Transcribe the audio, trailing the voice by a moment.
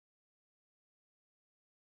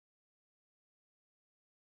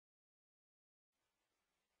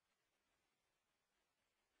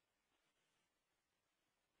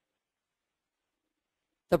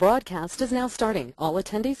The broadcast is now starting. All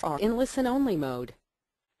attendees are in listen-only mode.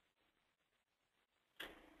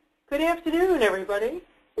 Good afternoon, everybody.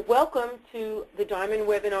 Welcome to the Diamond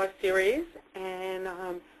webinar series, and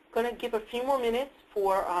I'm going to give a few more minutes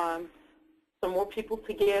for some more people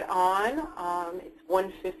to get on. It's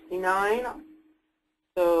 1:59,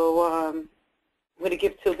 so I'm going to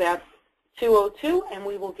give to about 2:02, and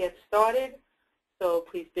we will get started. So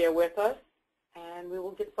please bear with us, and we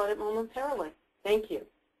will get started momentarily. Thank you.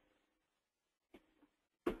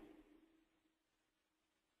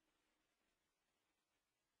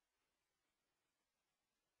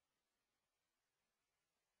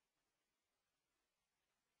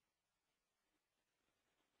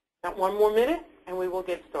 Got one more minute, and we will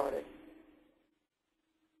get started.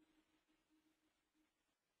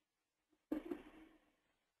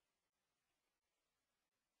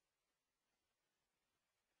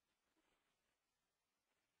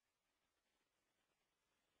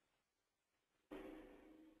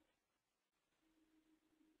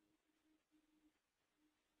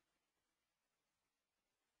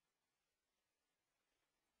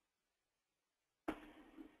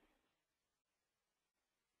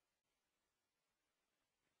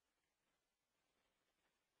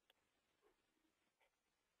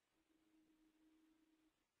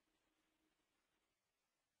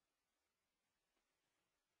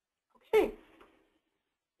 Okay,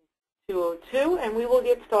 2:02, and we will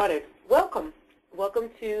get started. Welcome. Welcome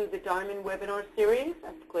to the Diamond webinar series.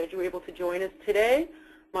 I'm glad you were able to join us today.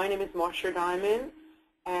 My name is Marsha Diamond,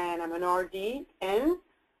 and I'm an RDN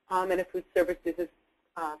and a food service business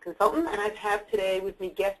consultant. And I have today with me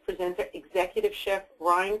guest presenter, Executive Chef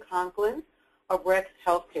Ryan Conklin of Rex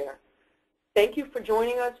Healthcare. Thank you for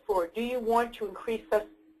joining us for Do You Want to Increase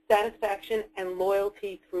Satisfaction and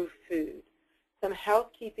Loyalty Through Food? Some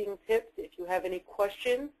housekeeping tips. If you have any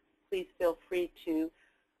questions, please feel free to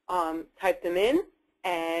type them in.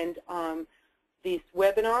 And this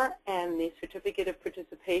webinar and the certificate of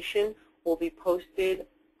participation will be posted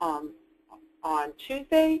on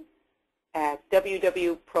Tuesday at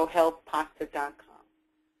www.prohealthpasta.com.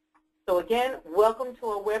 So again, welcome to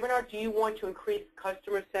our webinar. Do you want to increase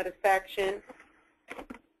customer satisfaction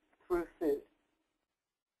through food?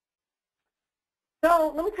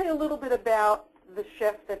 So let me tell you a little bit about the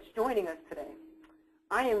chef that's joining us today.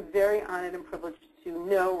 I am very honored and privileged to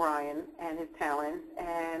know Ryan and his talents.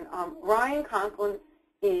 And Ryan Conklin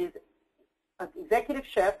is an executive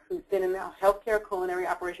chef who's been in the healthcare culinary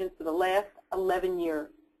operations for the last 11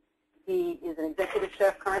 years. He is an executive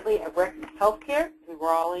chef currently at Rex Healthcare in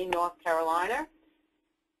Raleigh, North Carolina.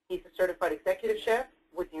 He's a certified executive chef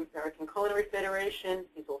with the American Culinary Federation.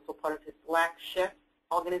 He's also part of his Black Chef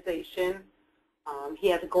organization. He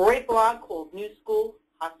has a great blog called New School,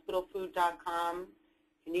 hospitalfood.com.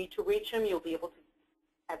 If you need to reach him, you'll be able to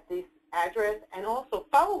at this address, and also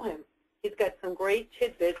follow him. He's got some great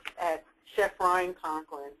tidbits at Chef Ryan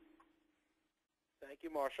Conklin. Thank you,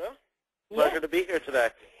 Marsha. Pleasure to be here today.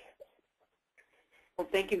 Well,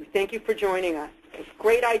 thank you. Thank you for joining us. It's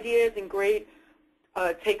great ideas and great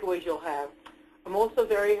takeaways you'll have. I'm also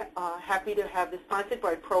very happy to have this sponsored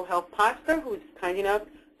by Pro Health Pasta, who's kind enough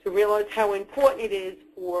to realize how important it is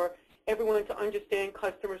for everyone to understand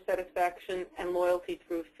customer satisfaction and loyalty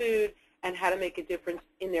through food and how to make a difference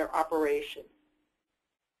in their operation.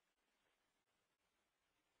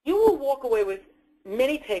 You will walk away with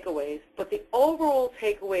many takeaways, but the overall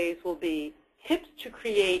takeaways will be tips to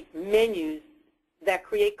create menus that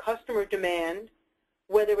create customer demand,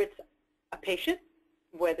 whether it's a patient,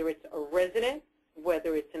 whether it's a resident,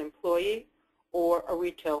 whether it's an employee, or a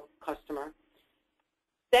retail customer,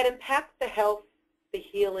 that impact the health, the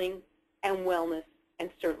healing, and wellness, and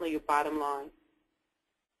certainly your bottom line.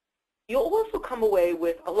 You'll also come away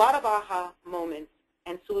with a lot of aha moments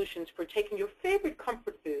and solutions for taking your favorite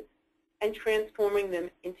comfort foods and transforming them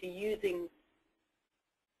using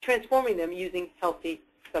healthy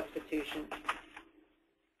substitutions.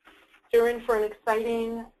 You're in for an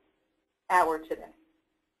exciting hour today.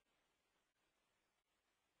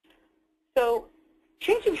 So,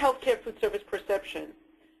 changing healthcare food service perception.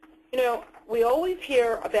 You know, we always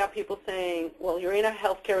hear about people saying, well, you're in a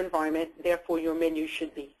healthcare environment, therefore your menu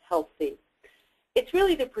should be healthy. It's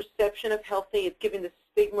really the perception of healthy. It's giving the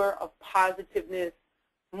stigma of positiveness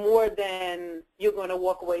more than you're going to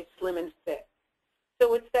walk away slim and fit.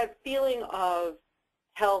 So it's that feeling of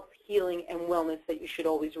health, healing, and wellness that you should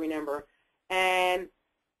always remember. And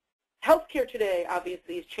healthcare today,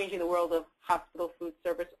 obviously, is changing the world of hospital food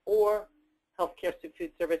service or healthcare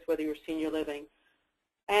food service, whether you're senior living.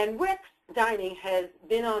 And Rex Dining has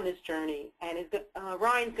been on this journey, and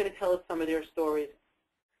Ryan's going to tell us some of their stories.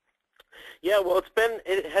 Yeah, well,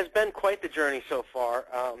 it has been quite the journey so far.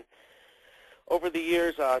 Over the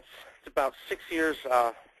years, it's about 6 years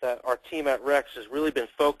that our team at Rex has really been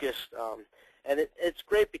focused, and it's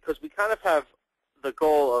great because we kind of have the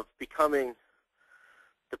goal of becoming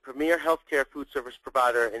the premier healthcare food service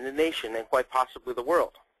provider in the nation and quite possibly the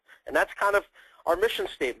world. And that's kind of our mission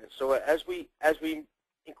statement. So as we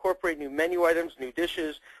incorporate new menu items, new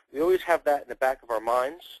dishes, we always have that in the back of our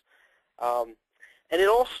minds. And it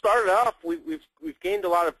all started off, we've gained a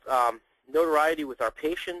lot of notoriety with our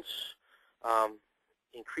patients,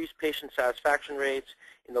 increased patient satisfaction rates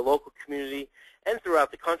in the local community and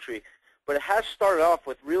throughout the country. But it has started off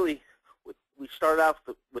with we started out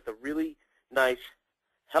with a really nice,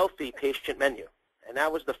 healthy patient menu. And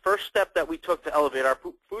that was the first step that we took to elevate our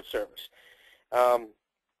food service.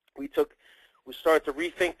 We started to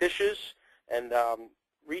rethink dishes and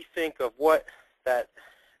rethink of what that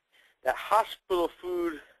hospital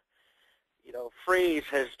food, phrase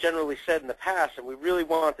has generally said in the past, and we really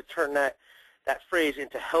wanted to turn that phrase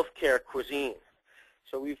into healthcare cuisine.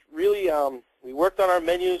 So we've really we worked on our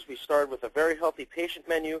menus. We started with a very healthy patient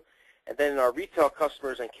menu, and then in our retail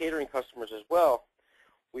customers and catering customers as well,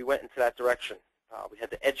 we went into that direction. We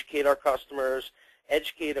had to educate our customers,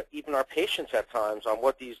 educate even our patients at times on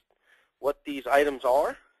what these items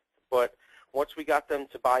are. But once we got them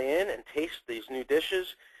to buy in and taste these new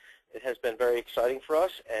dishes, it has been very exciting for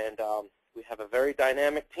us, and we have a very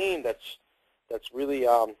dynamic team that's really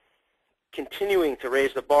continuing to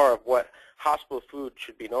raise the bar of what hospital food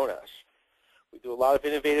should be known as. We do a lot of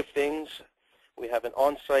innovative things. We have an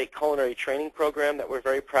on-site culinary training program that we're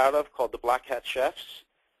very proud of called the Black Hat Chefs.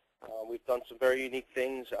 We've done some very unique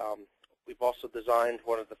things. We've also designed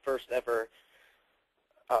one of the first ever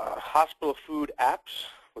hospital food apps,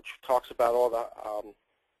 which talks about all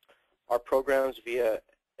our programs via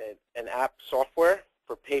an app software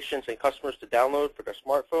for patients and customers to download for their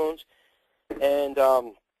smartphones. And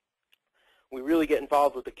we really get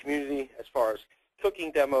involved with the community as far as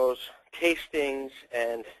cooking demos, tastings,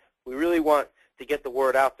 and we really want to get the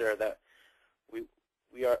word out there that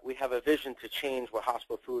we have a vision to change what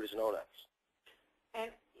hospital food is known as.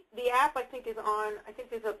 And the app, I think, is on. I think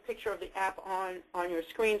there's a picture of the app on your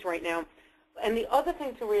screens right now. And the other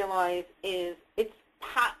thing to realize is it's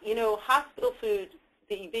hospital food.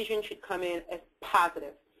 The vision should come in as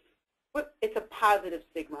positive. It's a positive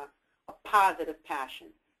stigma, a positive passion,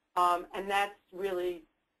 and that's really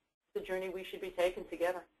the journey we should be taking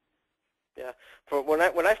together. Yeah. When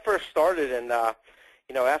I first started, and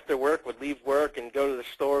after work would leave work and go to the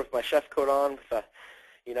store with my chef coat on,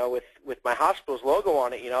 with my hospital's logo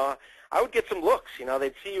on it, I would get some looks.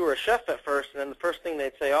 They'd see you were a chef at first, and then the first thing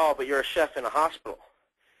they'd say, "Oh, but you're a chef in a hospital."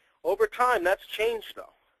 Over time, that's changed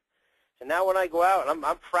though. And now when I go out,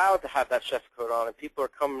 I'm proud to have that chef coat on, and people are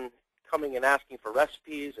coming and asking for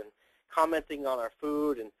recipes and commenting on our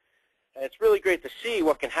food, and it's really great to see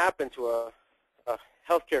what can happen to a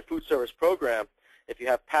healthcare food service program if you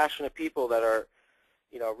have passionate people that are,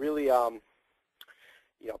 really,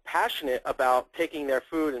 passionate about taking their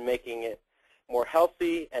food and making it more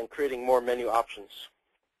healthy and creating more menu options.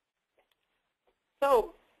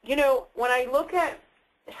 So, when I look at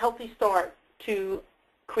Healthy Start to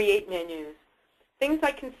create menus, things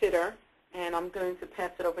I consider, and I'm going to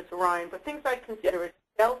pass it over to Ryan, but things I consider is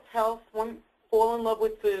self-health, fall in love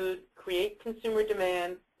with food, create consumer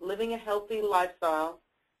demand, living a healthy lifestyle,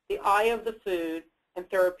 the eye of the food, and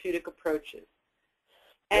therapeutic approaches.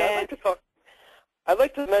 Yeah, I'd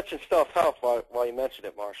like to mention self-health while you mention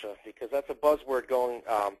it, Marcia, because that's a buzzword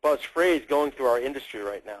buzz phrase going through our industry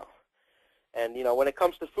right now. And when it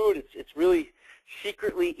comes to food, it's really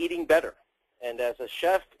secretly eating better. And as a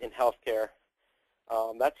chef in healthcare,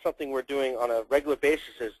 that's something we're doing on a regular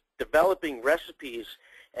basis, is developing recipes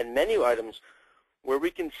and menu items where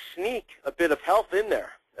we can sneak a bit of health in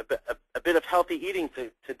there, a bit of healthy eating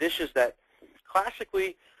to dishes that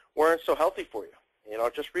classically weren't so healthy for you.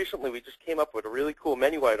 Just recently we just came up with a really cool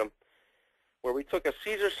menu item where we took a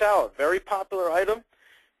Caesar salad, very popular item,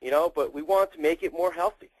 but we want to make it more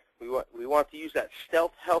healthy. We want to use that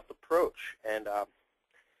stealth health approach. And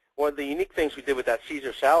one of the unique things we did with that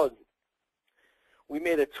Caesar salad, we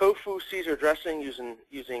made a tofu Caesar dressing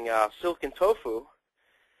using silken tofu,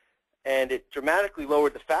 and it dramatically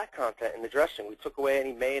lowered the fat content in the dressing. We took away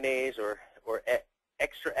any mayonnaise or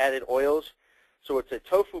extra added oils. So it's a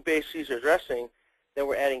tofu-based Caesar dressing. Then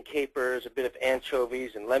we're adding capers, a bit of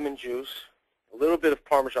anchovies and lemon juice, a little bit of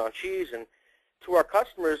Parmesan cheese, and to our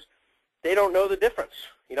customers, they don't know the difference.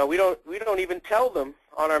 We don't even tell them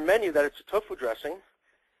on our menu that it's a tofu dressing.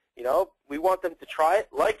 We want them to try it,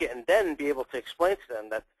 like it, and then be able to explain to them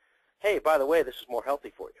that, hey, by the way, this is more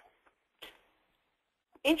healthy for you.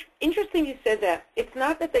 Interesting you said that. It's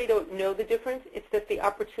not that they don't know the difference. It's that the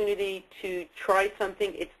opportunity to try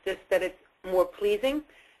something, it's just that it's more pleasing,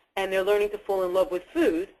 and they're learning to fall in love with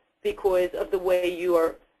food because of the way you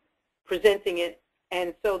are presenting it.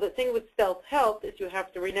 And so the thing with self-help is you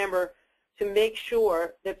have to remember to make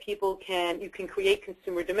sure that you can create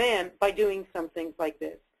consumer demand by doing some things like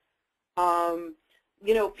this.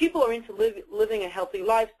 You know, people are into living a healthy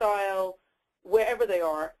lifestyle wherever they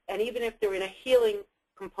are, and even if they're in a healing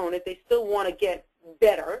component, they still want to get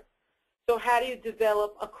better. So how do you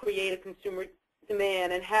create a consumer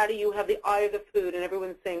demand, and how do you have the eye of the food? And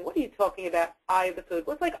everyone's saying, what are you talking about, eye of the food?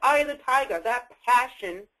 Well, it's like eye of the tiger, that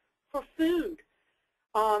passion for food.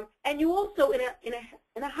 And you also, in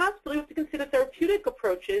a hospital, you have to consider therapeutic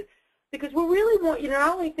approaches, because we really want you to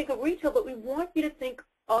not only think of retail, but we want you to think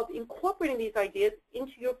of incorporating these ideas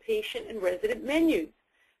into your patient and resident menus.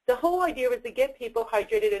 The whole idea is to get people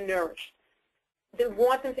hydrated and nourished. They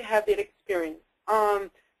want them to have that experience,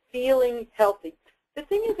 feeling healthy. The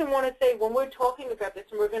thing is, I want to say, when we're talking about this,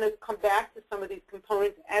 and we're going to come back to some of these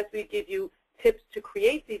components as we give you tips to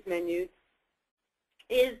create these menus,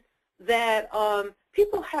 is that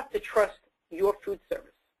people have to trust your food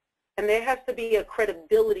service, and there has to be a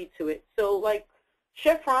credibility to it. So like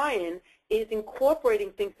Chef Ryan is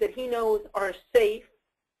incorporating things that he knows are safe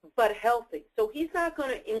but healthy. So he's not going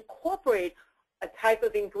to incorporate a type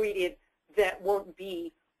of ingredient that won't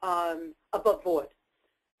be above board.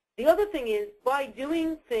 The other thing is, by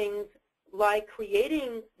doing things like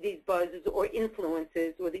creating these buzzes or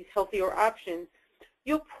influences or these healthier options,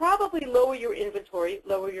 you'll probably lower your inventory,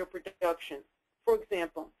 lower your production. For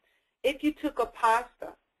example, if you took a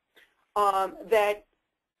pasta that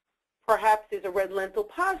perhaps is a red lentil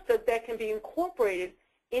pasta that can be incorporated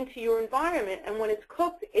into your environment, and when it's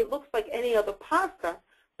cooked, it looks like any other pasta,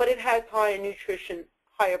 but it has higher nutrition,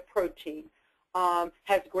 higher protein,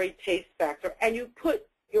 has great taste factor, and you put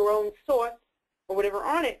your own sauce or whatever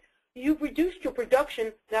on it, you've reduced your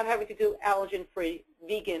production, not having to do allergen-free,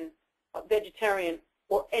 vegan, vegetarian,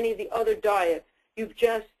 or any of the other diets. You've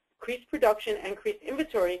just increased production and increased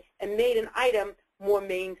inventory and made an item more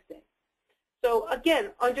mainstay. So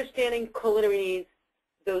again, understanding culinary needs,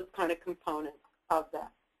 those kind of components of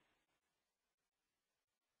that.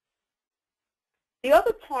 The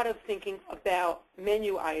other part of thinking about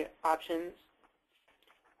menu options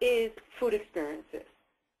is food experiences.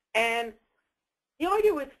 And the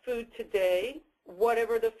idea with food today,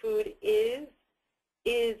 whatever the food is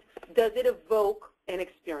does it evoke an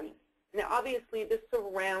experience? Now obviously the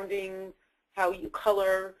surroundings, how you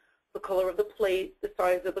color, the color of the plate, the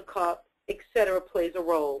size of the cup, etc. plays a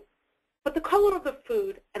role. But the color of the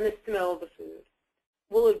food and the smell of the food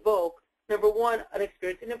will evoke, number one, an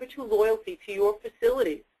experience, and number two, loyalty to your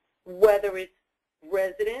facilities, whether it's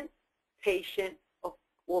resident, patient,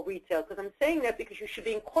 or retail. Because I'm saying that because you should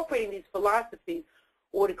be incorporating these philosophies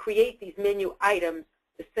or to create these menu items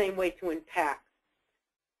the same way to impact.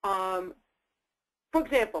 For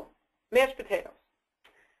example, mashed potatoes.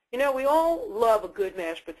 You know, we all love a good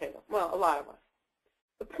mashed potato. Well, a lot of us.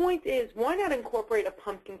 The point is, why not incorporate a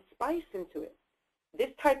pumpkin spice into it?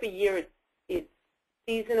 This type of year, it's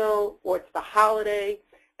seasonal, or it's the holiday.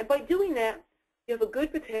 And by doing that, you have a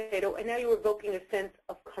good potato, and now you're evoking a sense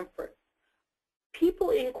of comfort.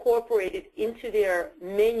 People incorporate it into their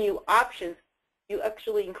menu options. You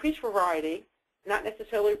actually increase variety, not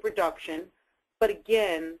necessarily production, but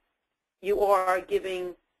again, you are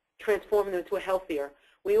transforming them to a healthier.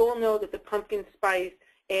 We all know that the pumpkin spice,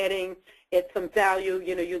 adding some value,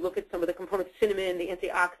 you know, you look at some of the components, cinnamon, the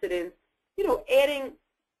antioxidants, you know, adding,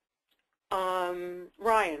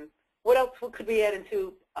 Ryan, what else could we add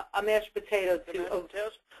into a mashed potato?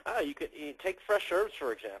 You take fresh herbs,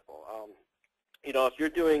 for example. You know, if you're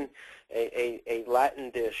doing a Latin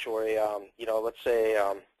dish or you know, let's say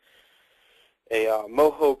a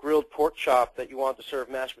mojo grilled pork chop that you want to serve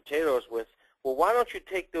mashed potatoes with, well, why don't you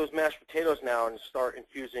take those mashed potatoes now and start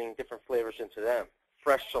infusing different flavors into them?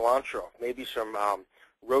 Fresh cilantro, maybe some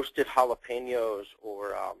roasted jalapenos,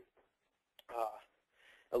 or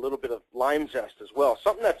a little bit of lime zest as well.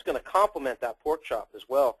 Something that's going to complement that pork chop as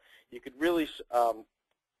well. You could really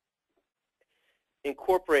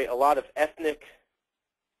incorporate a lot of ethnic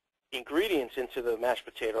ingredients into the mashed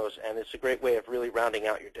potatoes, and it's a great way of really rounding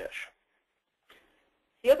out your dish.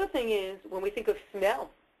 The other thing is, when we think of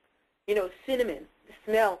smell, you know, cinnamon, the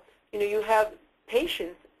smell, you know, you have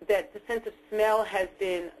patients that the sense of smell has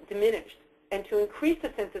been diminished. And to increase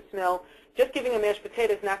the sense of smell, just giving a mashed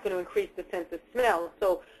potato is not going to increase the sense of smell.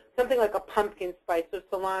 So something like a pumpkin spice or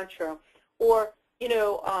cilantro or, you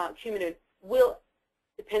know, cumin will,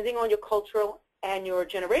 depending on your cultural and your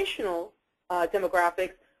generational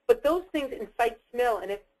demographics, but those things incite smell,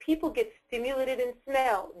 and if people get stimulated in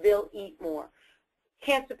smell, they'll eat more.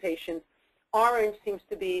 Cancer patients, orange seems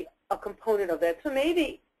to be a component of that. So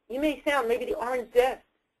maybe you may sound maybe the orange zest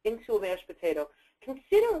into a mashed potato.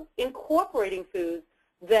 Consider incorporating foods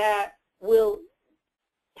that will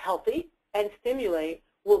healthy and stimulate,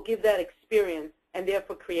 will give that experience and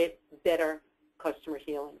therefore create better customer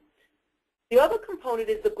healing. The other component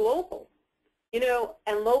is the global,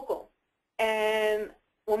 and local. And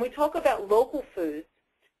when we talk about local foods,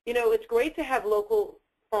 it's great to have local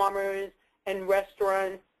farmers and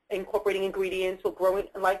restaurants incorporating ingredients or growing,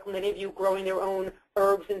 like many of you, growing their own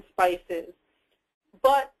herbs and spices.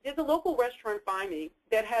 But there's a local restaurant by me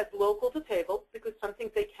that has local to table because some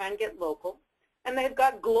things they can get local. And they've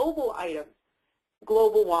got global items,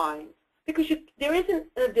 global wines, because there isn't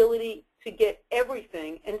an ability to get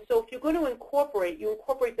everything. And so if you're going to incorporate, you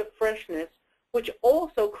incorporate the freshness, which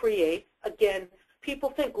also creates, again, people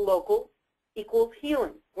think local equals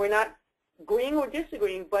healing. We're not agreeing or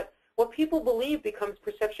disagreeing, but what people believe becomes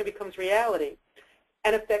perception, becomes reality,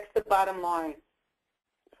 and affects the bottom line.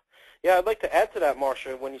 Yeah, I'd like to add to that,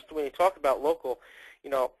 Marcia. When you talk about local,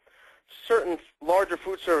 certain larger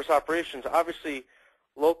food service operations, obviously,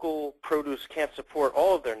 local produce can't support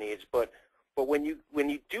all of their needs. But when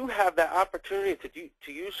you do have that opportunity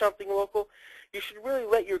to use something local, you should really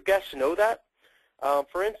let your guests know that.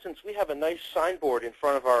 For instance, we have a nice signboard in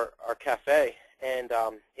front of our cafe, and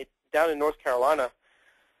down in North Carolina,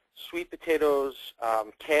 sweet potatoes,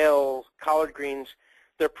 kale, collard greens,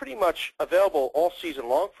 they're pretty much available all season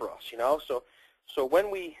long for us, So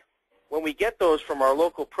when we get those from our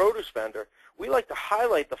local produce vendor, we like to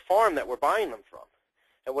highlight the farm that we're buying them from.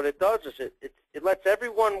 And what it does is it lets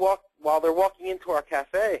everyone walk while they're walking into our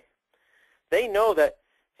cafe. They know that,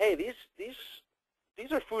 hey,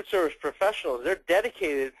 these are food service professionals. They're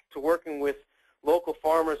dedicated to working with local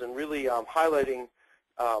farmers and really highlighting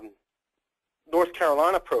North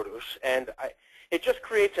Carolina produce. And it just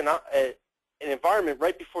creates an environment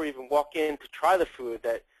right before you even walk in to try the food,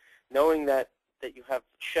 that knowing that you have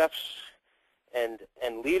chefs and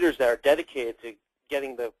leaders that are dedicated to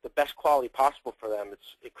getting the best quality possible for them.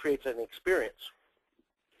 It creates an experience.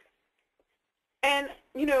 And,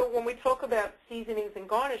 when we talk about seasonings and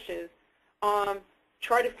garnishes,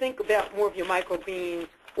 try to think about more of your microbeans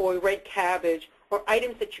or red cabbage or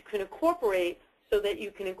items that you can incorporate so that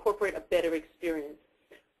you can incorporate a better experience.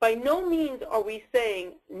 By no means are we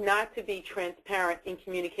saying not to be transparent in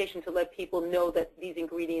communication to let people know that these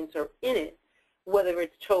ingredients are in it, whether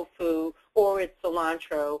it's tofu or it's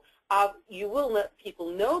cilantro. You will let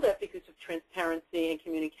people know that because of transparency and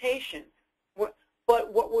communication.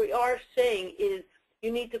 But what we are saying is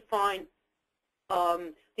you need to find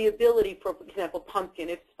the ability, for example, pumpkin,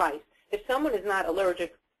 if spice. If someone is not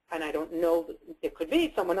allergic, and I don't know, there could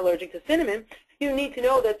be someone allergic to cinnamon, you need to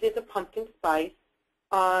know that there's a pumpkin spice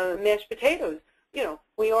mashed potatoes.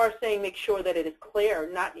 We are saying make sure that it is clear,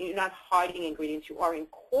 you're not hiding ingredients, you are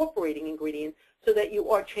incorporating ingredients so that you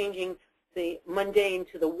are changing the mundane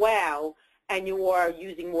to the wow, and you are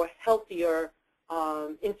using more healthier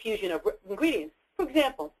infusion of ingredients. For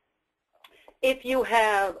example, if you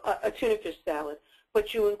have a tuna fish salad,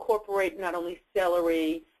 but you incorporate not only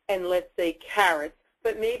celery and, let's say, carrots,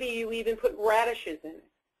 but maybe you even put radishes in it.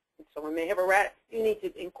 Someone may have a radish. You need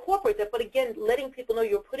to incorporate that. But again, letting people know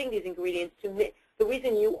you're putting these ingredients to make, the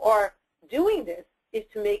reason you are doing this is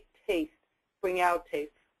to make taste, bring out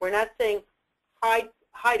taste. We're not saying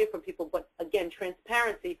hide it from people, but again,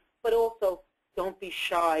 transparency, but also don't be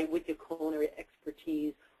shy with your culinary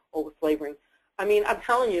expertise or with flavoring. I mean, I'm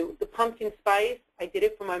telling you, the pumpkin spice, I did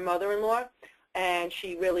it for my mother-in-law, and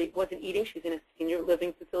she really wasn't eating. She's in a senior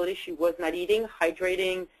living facility. She was not eating,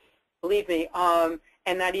 hydrating, believe me, and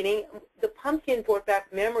not eating. The pumpkin brought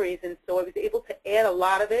back memories, and so I was able to add a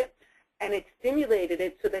lot of it, and it stimulated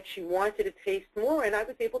it so that she wanted to taste more, and I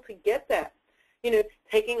was able to get that.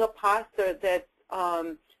 Taking a pasta that's,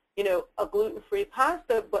 a gluten-free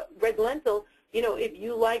pasta, but red lentil, if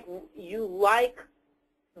you like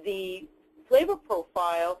the flavor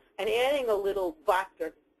profile, and adding a little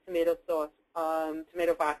vodka tomato sauce,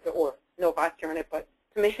 tomato vodka, or no vodka in it, but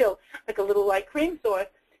tomato, like a little light cream sauce,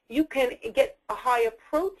 you can get a higher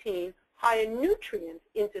protein, higher nutrients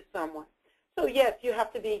into someone. So yes, you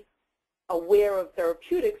have to be aware of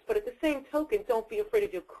therapeutics, but at the same token, don't be afraid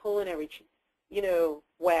of your culinary,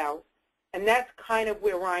 wows. And that's kind of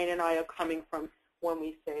where Ryan and I are coming from when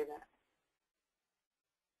we say that.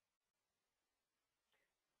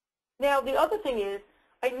 Now, the other thing is,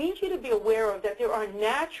 I need you to be aware of that there are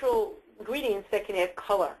natural ingredients that can add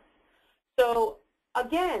color. So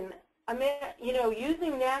again, I mean, you know,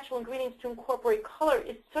 using natural ingredients to incorporate color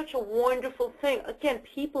is such a wonderful thing. Again,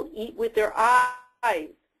 people eat with their eyes,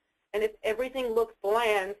 and if everything looks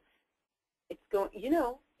bland, it's going, you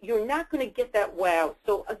know, you're not going to get that wow.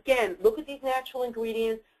 So again, look at these natural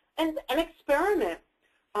ingredients and experiment.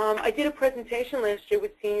 I did a presentation last year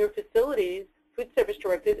with senior facilities, food service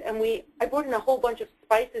directors, and I brought in a whole bunch of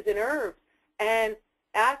spices and herbs and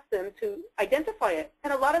asked them to identify it.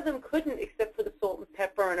 And a lot of them couldn't except for the salt and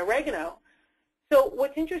pepper and oregano. So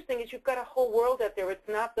what's interesting is you've got a whole world out there. It's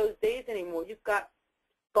not those days anymore. You've got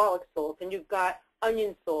garlic salt and you've got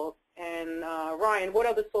onion salt. And Ryan, what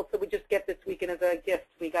other salts did we just get this weekend as a gift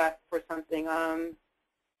we got for something? I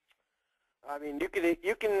mean, you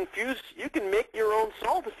can make your own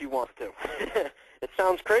salt if you want to. It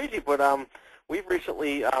sounds crazy, but we've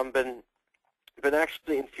recently been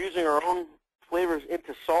actually infusing our own flavors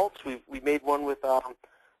into salts. We made one with the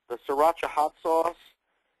sriracha hot sauce.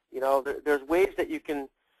 You know, there's ways that you can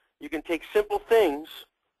take simple things,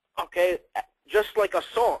 okay, just like a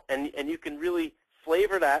salt, and you can really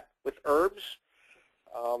flavor that with herbs.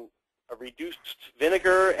 A reduced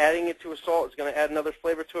vinegar, adding it to a salt is going to add another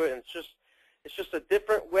flavor to it, and it's just a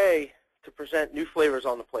different way to present new flavors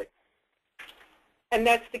on the plate. And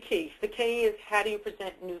that's the key. The key is how do you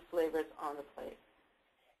present new flavors on the plate.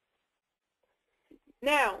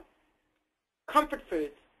 Now, comfort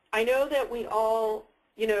foods. I know that we all,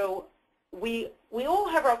 you know, we all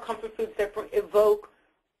have our comfort foods that evoke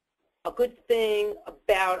a good thing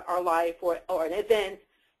about our life or an event.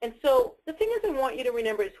 And so the thing is I want you to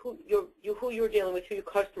remember is who you're dealing with, who your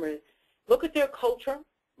customer is. Look at their culture.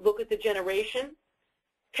 Look at the generation.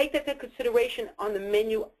 Take that into consideration on the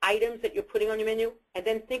menu items that you're putting on your menu, and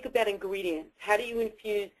then think about ingredients. How do you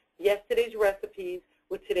infuse yesterday's recipes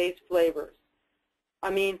with today's flavors? I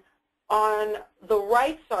mean, on the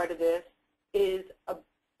right side of this is a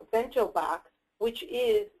bento box, which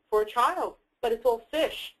is for a child, but it's all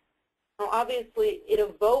fish. Now, obviously, it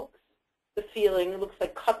evokes the feeling. It looks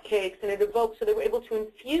like cupcakes, and it evokes, so they were able to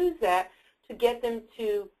infuse that to get them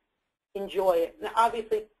to enjoy it. Now,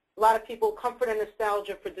 obviously, a lot of people comfort and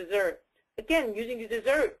nostalgia for dessert. Again, using the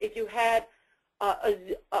dessert, if you had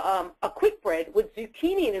a quick bread with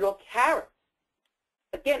zucchini in it or carrots,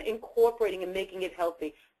 again, incorporating and making it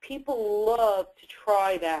healthy. People love to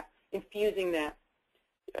try that, infusing that.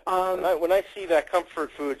 When I see that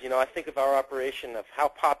comfort food, you know, I think of our operation of how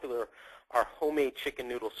popular our homemade chicken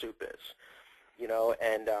noodle soup is. You know,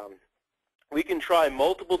 and we can try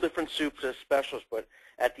multiple different soups as specials, but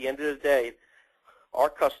at the end of the day, our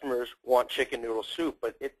customers want chicken noodle soup.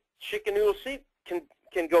 But chicken noodle soup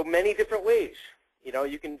can go many different ways. You know,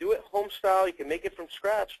 you can do it home style, you can make it from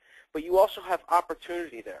scratch, but you also have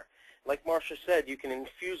opportunity there. Like Marcia said, you can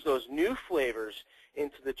infuse those new flavors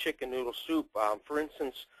into the chicken noodle soup. For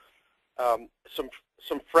instance,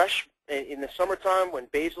 some fresh, in the summertime when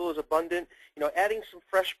basil is abundant, you know, adding some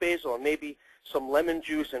fresh basil and maybe some lemon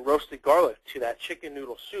juice and roasted garlic to that chicken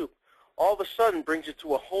noodle soup, all of a sudden brings it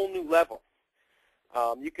to a whole new level.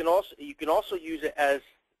 You can also use it as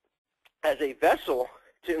a vessel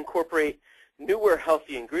to incorporate newer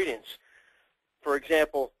healthy ingredients. For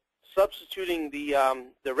example, substituting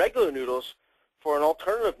the regular noodles for an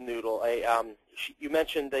alternative noodle. You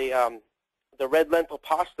mentioned the red lentil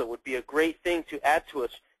pasta would be a great thing to add to a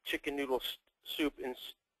chicken noodle soup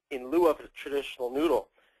in lieu of a traditional noodle.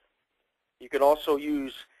 You can also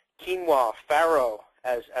use quinoa, farro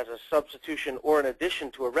as a substitution or an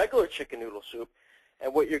addition to a regular chicken noodle soup.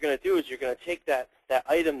 And what you're going to do is you're going to take that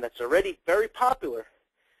item that's already very popular,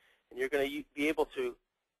 and you're going to be able to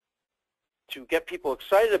get people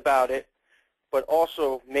excited about it, but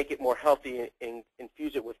also make it more healthy and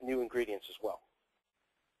infuse it with new ingredients as well.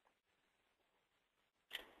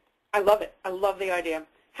 I love it. I love the idea.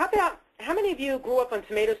 How many of you grew up on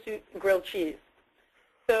tomato soup and grilled cheese?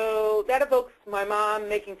 So that evokes my mom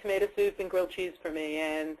making tomato soup and grilled cheese for me.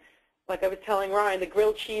 And like I was telling Ryan, the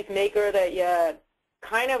grilled cheese maker that you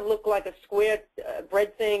kind of looked like a square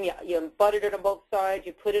bread thing. You buttered it on both sides.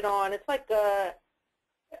 You put it on. It's like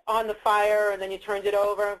on the fire, and then you turned it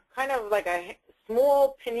over. Kind of like a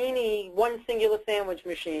small panini, one singular sandwich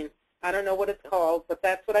machine. I don't know what it's called, but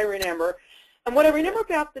that's what I remember. And what I remember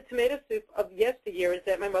about the tomato soup of yesteryear is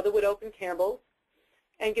that my mother would open Campbell's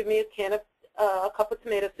and give me a cup of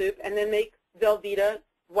tomato soup, and then make Velveeta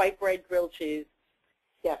white bread grilled cheese.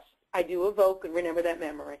 Yes, I do evoke and remember that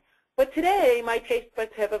memory. But today, my taste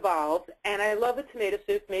buds have evolved, and I love a tomato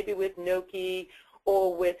soup, maybe with gnocchi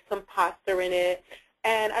or with some pasta in it.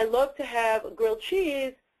 And I love to have grilled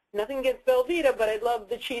cheese. Nothing against Velveeta, but I love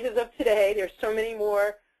the cheeses of today. There's so many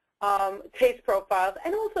more taste profiles.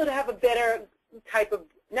 And also to have a better type of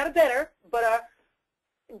not a better, but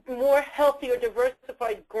a more healthy or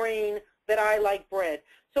diversified grain that I like bread.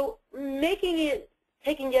 So making it,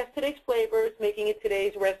 taking yesterday's flavors, making it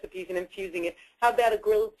today's recipes and infusing it. How about a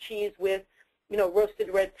grilled cheese with, roasted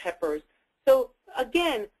red peppers? So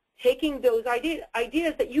again, taking those ideas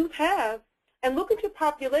that you have and look at your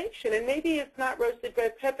population, and maybe it's not roasted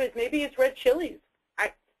red peppers, maybe it's red chilies,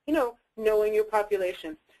 knowing your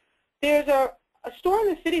population. There's a store in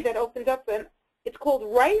the city that opened up, and it's called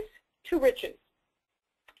Rice to Riches.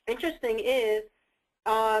 Interesting is,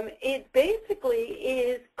 it basically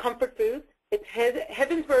is comfort food. It's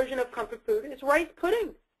heaven's version of comfort food. It's rice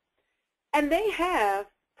pudding. And they have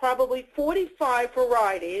probably 45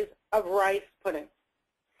 varieties of rice pudding.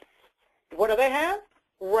 What do they have?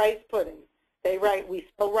 Rice pudding. They write, we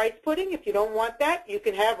sell rice pudding. If you don't want that, you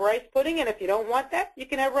can have rice pudding. And if you don't want that, you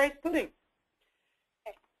can have rice pudding.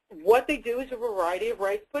 What they do is a variety of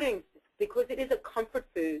rice puddings because it is a comfort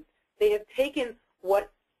food. They have taken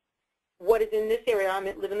what is in this area. I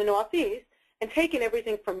live in the Northeast, and taken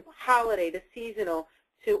everything from holiday to seasonal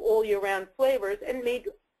to all year-round flavors and made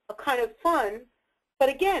a kind of fun. But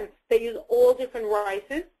again, they use all different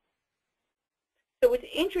rices. So it's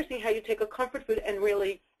interesting how you take a comfort food and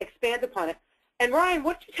really expand upon it. And Ryan,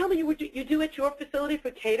 what did you tell me you do at your facility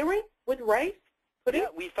for catering with rice pudding? Yeah,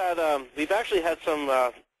 we've actually had some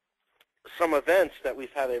events that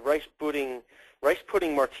we've had a rice pudding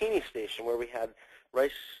martini station where we had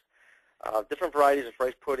different varieties of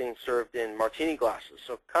rice pudding served in martini glasses.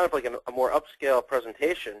 So kind of like a more upscale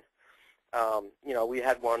presentation. We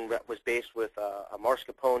had one that was based with a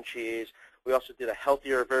mascarpone cheese. We also did a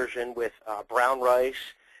healthier version with brown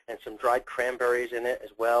rice and some dried cranberries in it as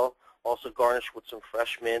well, also garnished with some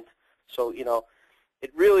fresh mint. So,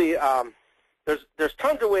 it really, there's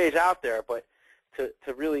tons of ways out there, but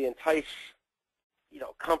to really entice,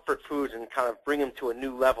 comfort foods and kind of bring them to a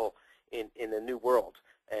new level in a new world.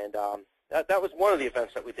 And that was one of the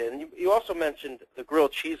events that we did. And you also mentioned the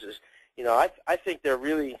grilled cheeses. I think they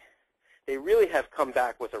really have come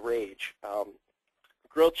back with a rage.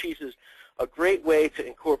 Grilled cheese is a great way to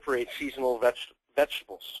incorporate seasonal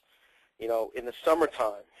vegetables. In the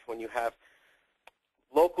summertime when you have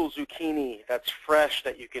local zucchini that's fresh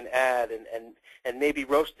that you can add, and maybe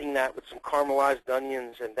roasting that with some caramelized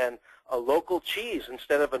onions, and then a local cheese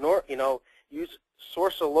instead of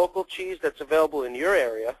source a local cheese that's available in your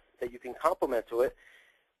area that you can complement to it,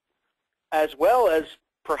 as well as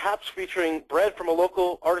perhaps featuring bread from a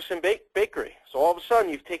local artisan bakery. So all of a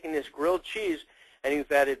sudden you've taken this grilled cheese and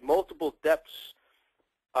you've added multiple depths,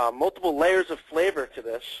 multiple layers of flavor to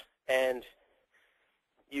this, and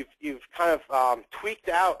you've kind of tweaked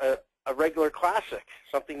out a regular classic,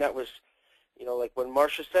 something that was, like when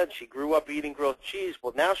Marcia said, she grew up eating grilled cheese.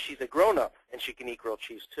 Well, now she's a grown-up and she can eat grilled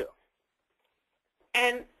cheese too.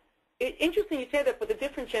 And interesting you say that for the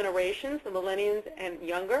different generations, the millennials and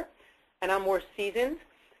younger, and I'm more seasoned,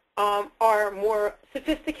 are more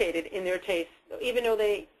sophisticated in their taste, even though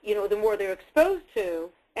they, the more they're exposed to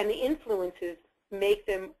and the influences make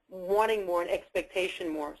them wanting more and expectation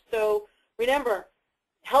more. So remember,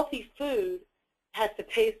 healthy food has to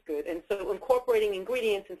taste good, and so incorporating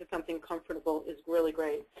ingredients into something comfortable is really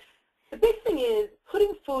great. The big thing is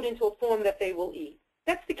putting food into a form that they will eat.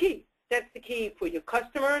 That's the key. That's the key for your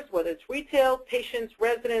customers, whether it's retail, patients,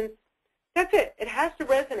 residents. That's it. It has to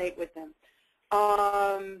resonate with them.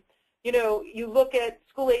 You look at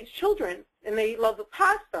school-age children, and they love the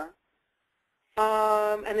pasta,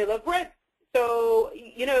 and they love bread. So,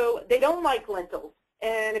 they don't like lentils.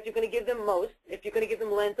 And if you're going to give them if you're going to give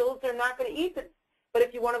them lentils, they're not going to eat it. But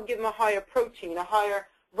if you want to give them a higher protein, a higher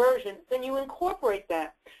version, then you incorporate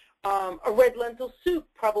that. A red lentil soup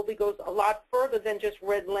probably goes a lot further than just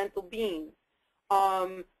red lentil beans.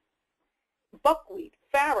 Buckwheat,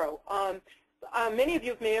 farro. Many of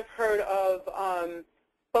you may have heard of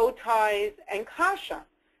bow ties and kasha.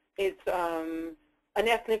 It's an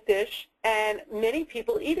ethnic dish, and many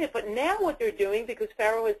people eat it. But now what they're doing, because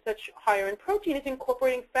farro is such higher in protein, is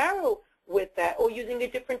incorporating farro with that, or using a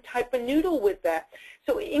different type of noodle with that.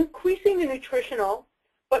 So increasing the nutritional,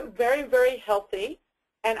 but very, very healthy,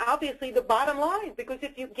 and obviously the bottom line, because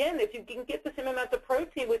if you can get the same amount of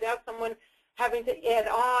protein without someone having to add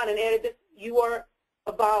on and add this, you are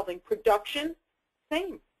evolving. Production,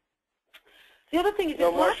 same. The other thing is,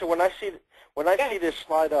 Marcia, when I see this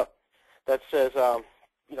slide up that says,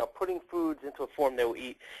 putting foods into a form they will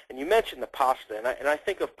eat, and you mentioned the pasta, and I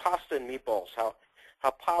think of pasta and meatballs, how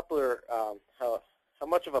popular, how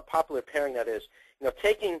much of a popular pairing that is.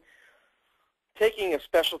 Taking a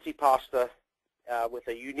specialty pasta with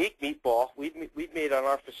a unique meatball. We've made on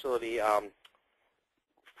our facility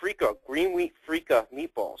freaka, green wheat freaka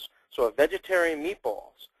meatballs. So a vegetarian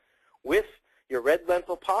meatballs with your red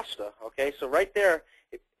lentil pasta, okay? So right there,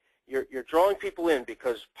 you're drawing people in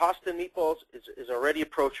because pasta and meatballs is already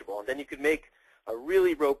approachable. And then you could make a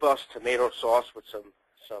really robust tomato sauce with some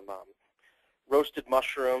roasted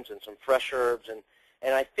mushrooms and some fresh herbs.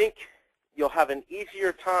 And I think you'll have an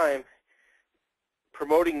easier time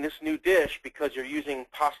promoting this new dish because you're using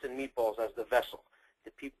pasta and meatballs as the vessel.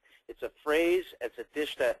 It's a phrase, it's a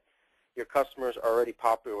dish that your customers are already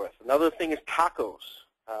popular with. Another thing is tacos.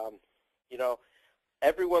 You know,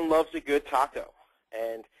 everyone loves a good taco.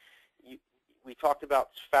 And we talked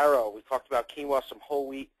about farro, we talked about quinoa, some whole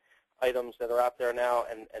wheat items that are out there now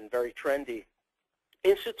and very trendy.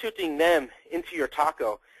 Instituting them into your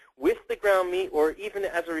taco with the ground meat or even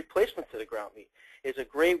as a replacement to the ground meat is a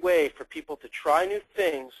great way for people to try new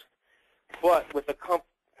things, but with a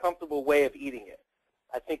comfortable way of eating it.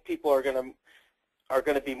 I think people are going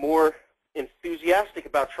to be more enthusiastic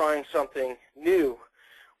about trying something new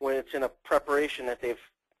when it's in a preparation that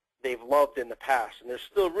they've loved in the past. And there's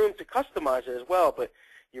still room to customize it as well, but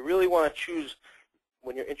you really want to choose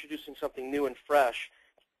when you're introducing something new and fresh.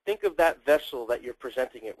 Think of that vessel that you're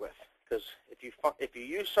presenting it with, because if you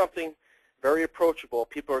use something very approachable,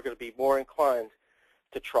 people are going to be more inclined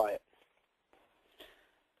to try it.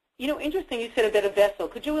 You know, interesting you said a bit of vessel.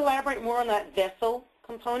 Could you elaborate more on that vessel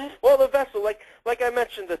component? Well, the vessel, like I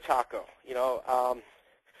mentioned, the taco. You know,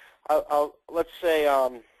 let's say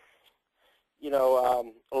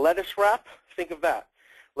lettuce wrap. Think of that.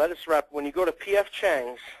 Lettuce wrap. When you go to P.F.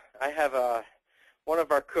 Chang's, I have one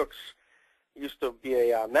of our cooks used to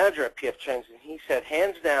be a manager at P.F. Chang's, and he said,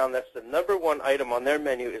 hands down, that's the #1 item on their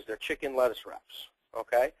menu is their chicken lettuce wraps.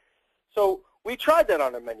 Okay, so we tried that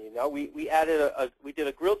on our menu. Now we added we did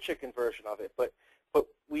a grilled chicken version of it, but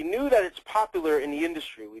we knew that it's popular in the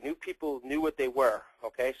industry. We knew people knew what they were.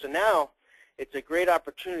 Okay, so now it's a great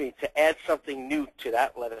opportunity to add something new to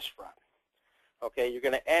that lettuce wrap. Okay, you're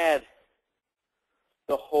going to add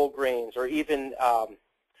the whole grains, or even a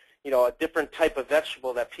different type of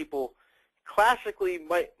vegetable that people classically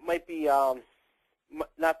might be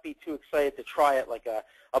not be too excited to try it, like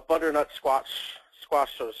a butternut squash,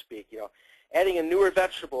 so to speak. You know, adding a newer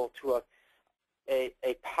vegetable to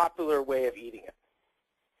a popular way of eating it.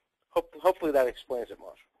 Hopefully that explains it,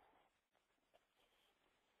 Marcia.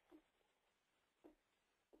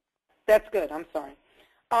 That's good. I'm sorry.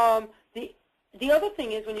 The other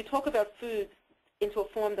thing is when you talk about foods into a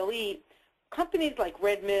form they'll eat, companies like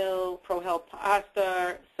Red Mill, Pro Health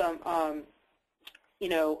Pasta,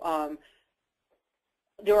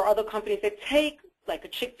 there are other companies that take like a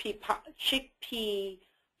chickpea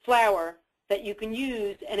flour that you can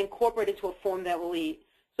use and incorporate into a form that will eat.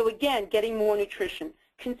 So again, getting more nutrition.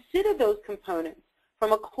 Consider those components.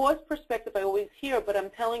 From a cost perspective, I always hear, but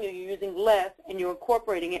I'm telling you, you're using less and you're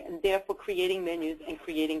incorporating it and therefore creating menus and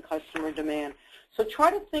creating customer demand. So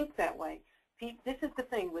try to think that way. This is the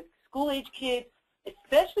thing with school-age kids,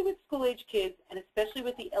 especially with school-age kids and especially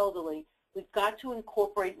with the elderly, we've got to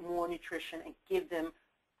incorporate more nutrition and give them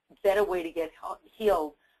a better way to get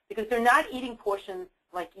healed, because they're not eating portions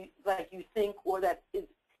like you think or that is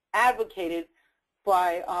advocated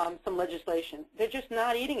by some legislation. They're just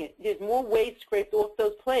not eating it. There's more waste scraped off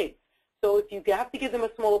those plates. So if you have to give them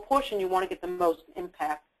a smaller portion, you want to get the most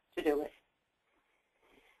impact to do it.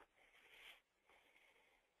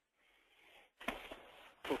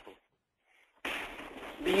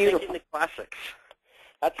 Beautiful. Taking the classics.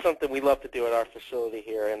 That's something we love to do at our facility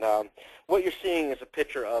here. And what you're seeing is a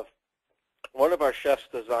picture of one of our chefs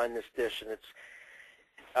designed this dish, and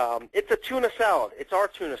it's a tuna salad. It's our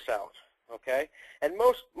tuna salad. Okay, and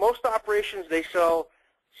most operations, they sell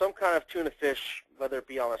some kind of tuna fish, whether it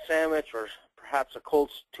be on a sandwich or perhaps a cold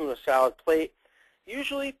tuna salad plate.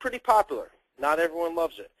 Usually pretty popular. Not everyone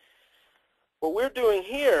loves it. What we're doing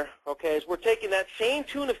here, okay, is we're taking that same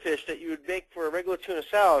tuna fish that you would make for a regular tuna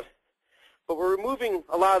salad, but we're removing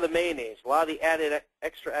a lot of the mayonnaise, a lot of the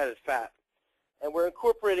extra added fat, and we're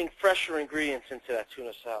incorporating fresher ingredients into that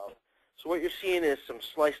tuna salad. So what you're seeing is some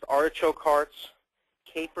sliced artichoke hearts,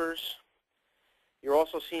 capers. You're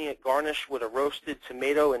also seeing it garnished with a roasted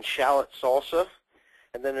tomato and shallot salsa.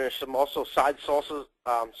 And then there's some also side sauces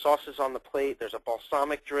on the plate. There's a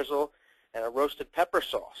balsamic drizzle and a roasted pepper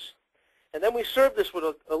sauce. And then we serve this with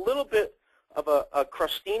a little bit of a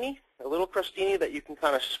crostini, a little crostini that you can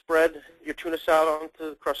kind of spread your tuna salad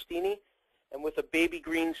onto the crostini, and with a baby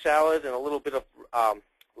green salad and a little bit of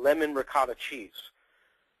lemon ricotta cheese.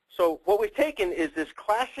 So what we've taken is this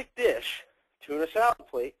classic dish, tuna salad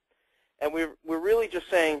plate, and we're really just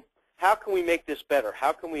saying, how can we make this better?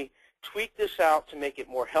 How can we tweak this out to make it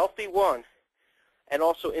more healthy, one, and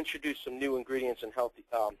also introduce some new ingredients in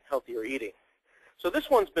healthier eating. So this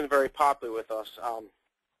one's been very popular with us.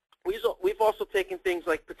 We've also taken things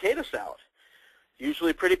like potato salad.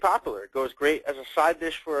 Usually pretty popular. It goes great as a side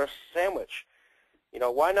dish for a sandwich. You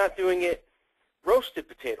know, why not doing it roasted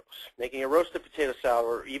potatoes, making a roasted potato salad,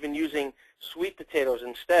 or even using sweet potatoes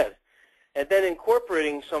instead, and then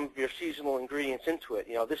incorporating some of your seasonal ingredients into it.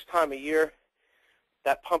 You know, this time of year,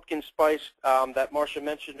 that pumpkin spice that Marcia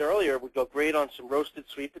mentioned earlier would go great on some roasted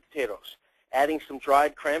sweet potatoes. Adding some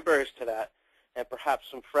dried cranberries to that and perhaps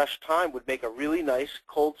some fresh thyme would make a really nice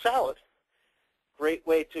cold salad. Great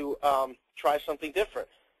way to try something different.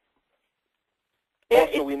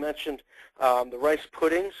 Also, we mentioned the rice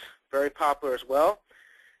puddings, very popular as well.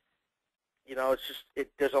 You know, it's just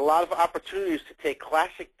there's a lot of opportunities to take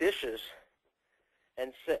classic dishes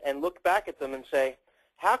and look back at them and say,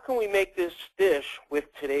 how can we make this dish with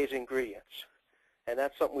today's ingredients? And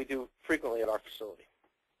that's something we do frequently at our facility.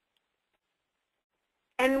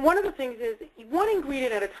 And one of the things is one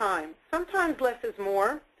ingredient at a time. Sometimes less is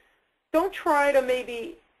more. Don't try to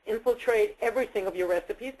maybe infiltrate everything of your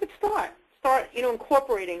recipes, but start, you know,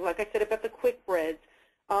 incorporating, like I said about the quick breads,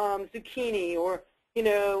 zucchini, or, you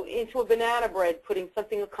know, into a banana bread, putting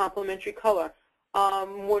something of complementary color,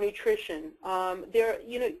 more nutrition.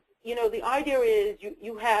 You know, the idea is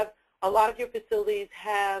you have a lot of your facilities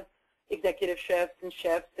have executive chefs,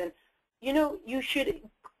 and you know, you should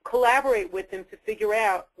collaborate with them to figure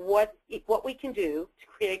out what we can do to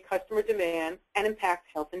create customer demand and impact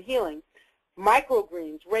health and healing.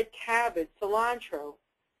 Microgreens, red cabbage, cilantro,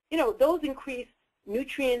 you know, those increase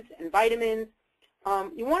nutrients and vitamins.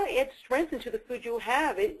 You want to add strength into the food you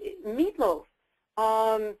have. Meatloaf,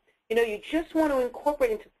 you know, you just want to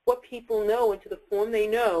incorporate into what people know, into the form they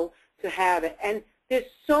know to have it. And there's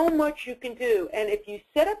so much you can do. And if you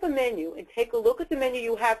set up a menu and take a look at the menu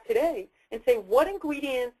you have today and say, what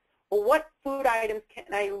ingredients or what food items can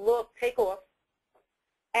I take off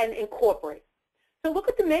and incorporate? So look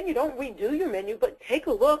at the menu. Don't redo your menu, but take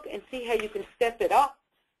a look and see how you can step it up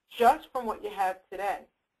just from what you have today.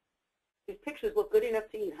 These pictures look good enough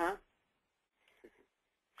to eat, huh?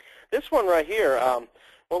 This one right here,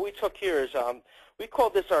 what we took here is we call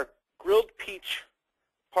this our grilled peach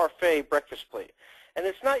parfait breakfast plate. And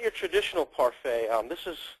it's not your traditional parfait. This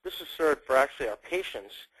is served for actually our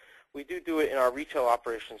patients. We do it in our retail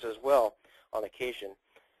operations as well on occasion.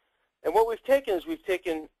 And what we've taken is we've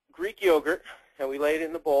taken Greek yogurt and we lay it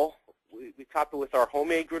in the bowl. We top it with our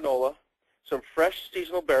homemade granola, some fresh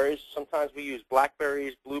seasonal berries. Sometimes we use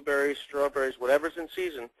blackberries, blueberries, strawberries, whatever's in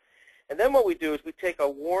season. And then what we do is we take a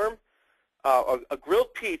warm, a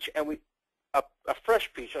grilled peach, and a fresh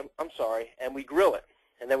peach, I'm sorry, and we grill it.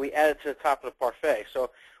 And then we add it to the top of the parfait.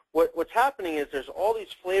 So what's happening is there's all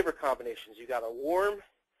these flavor combinations. You got a warm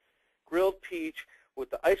grilled peach with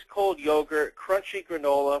the ice-cold yogurt, crunchy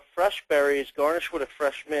granola, fresh berries, garnished with a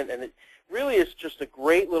fresh mint, and it really is just a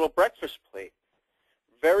great little breakfast plate.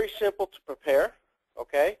 Very simple to prepare,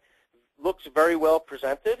 okay? Looks very well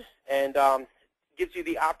presented, and gives you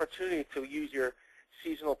the opportunity to use your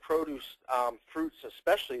seasonal produce, fruits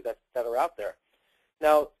especially, that are out there.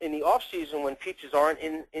 Now, in the off-season, when peaches aren't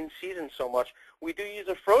in season so much, we do use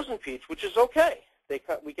a frozen peach, which is okay.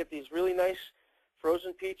 We get these really nice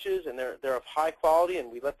frozen peaches, and they're of high quality,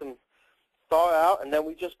 and we let them thaw out, and then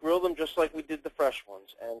we just grill them just like we did the fresh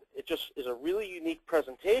ones. And it just is a really unique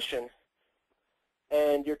presentation,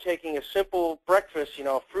 and you're taking a simple breakfast, you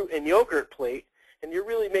know, fruit and yogurt plate, and you're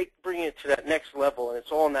really bringing it to that next level, and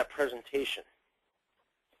it's all in that presentation.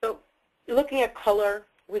 So you're looking at color.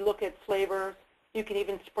 We look at flavors. You can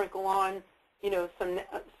even sprinkle on, you know,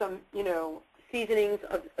 some you know, seasonings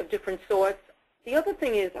of different sorts. The other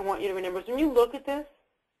thing is, I want you to remember, is when you look at this,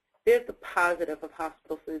 there's the positive of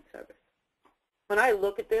hospital food service. When I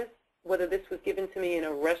look at this, whether this was given to me in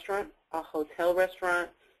a restaurant, a hotel restaurant,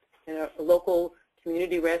 in a local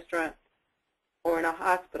community restaurant, or in a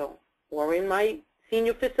hospital, or in my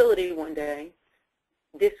senior facility one day,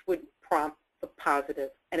 this would prompt the positive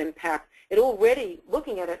and impact. It already,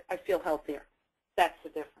 looking at it, I feel healthier. That's the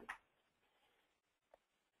difference.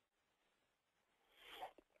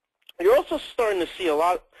 You're also starting to see a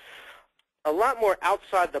lot more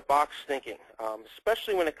outside the box thinking,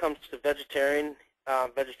 especially when it comes to vegetarians.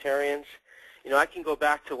 You know, I can go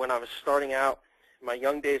back to when I was starting out in my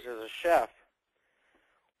young days as a chef.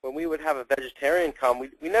 When we would have a vegetarian come,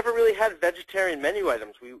 we never really had vegetarian menu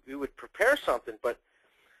items. We would prepare something, but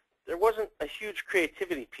there wasn't a huge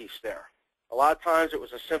creativity piece there. A lot of times it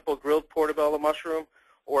was a simple grilled portobello mushroom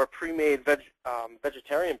or a pre-made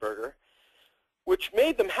vegetarian burger, which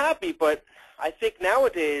made them happy, but I think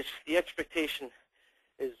nowadays the expectation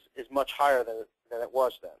is much higher than it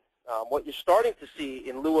was then. What you're starting to see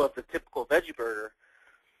in lieu of the typical veggie burger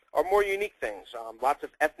are more unique things. Lots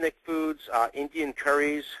of ethnic foods, Indian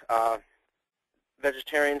curries,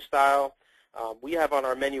 vegetarian style. We have on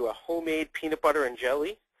our menu a homemade peanut butter and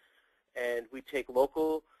jelly, and we take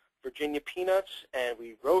local Virginia peanuts and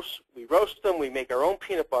we roast them. We make our own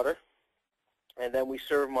peanut butter, and then we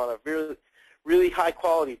serve them on a really high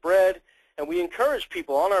quality bread. And we encourage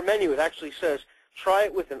people on our menu. It actually says try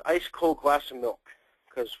it with an ice cold glass of milk,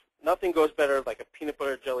 because nothing goes better like a peanut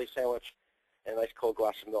butter jelly sandwich and an ice cold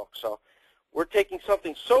glass of milk. So we're taking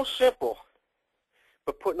something so simple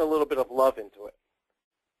but putting a little bit of love into it.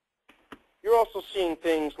 You're also seeing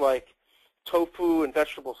things like tofu and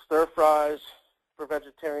vegetable stir fries for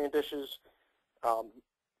vegetarian dishes,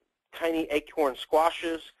 tiny acorn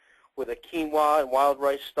squashes with a quinoa and wild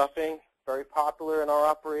rice stuffing, very popular in our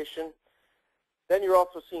operation. Then you're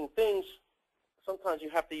also seeing things, sometimes you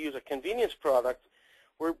have to use a convenience product,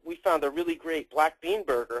 where we found a really great black bean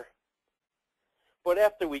burger, but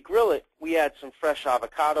after we grill it, we add some fresh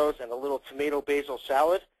avocados and a little tomato basil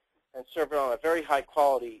salad and serve it on a very high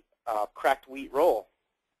quality cracked wheat roll.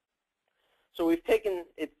 So we've taken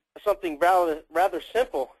something rather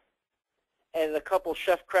simple and a couple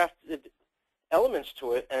chef-crafted elements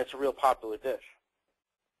to it, and it's a real popular dish.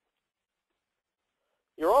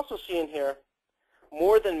 You're also seeing here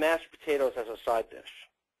more than mashed potatoes as a side dish.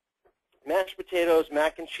 Mashed potatoes,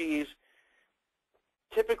 mac and cheese,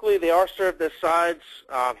 typically they are served as sides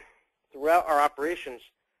throughout our operations,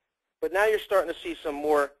 but now you're starting to see some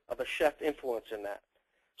more of a chef influence in that.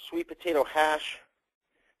 Sweet potato hash.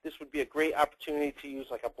 This would be a great opportunity to use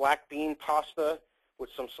like a black bean pasta with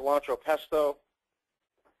some cilantro pesto,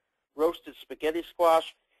 roasted spaghetti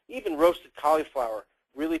squash, even roasted cauliflower.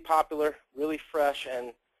 Really popular, really fresh,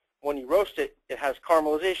 and when you roast it, it has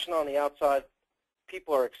caramelization on the outside.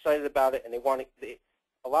 People are excited about it, and they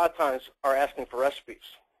a lot of times are asking for recipes.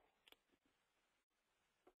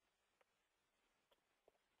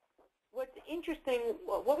 What's interesting,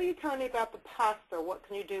 what were you telling me about the pasta? What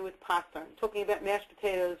can you do with pasta? I'm talking about mashed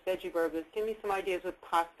potatoes, veggie burgers. Give me some ideas with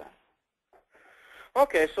pasta.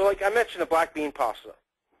 Okay, so like I mentioned, a black bean pasta.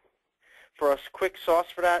 For a quick sauce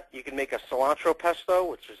for that, you can make a cilantro pesto,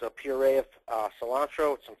 which is a puree of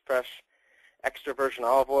cilantro with some fresh extra virgin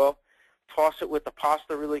olive oil. Toss it with the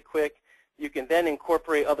pasta really quick. You can then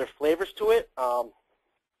incorporate other flavors to it.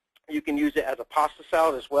 You can use it as a pasta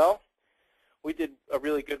salad as well. We did a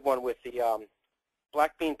really good one with the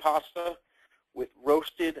black bean pasta with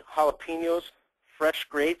roasted jalapenos, fresh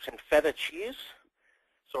grapes, and feta cheese.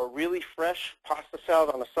 So a really fresh pasta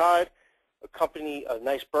salad on the side, accompany a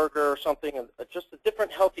nice burger or something, and just a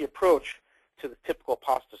different healthy approach to the typical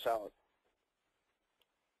pasta salad.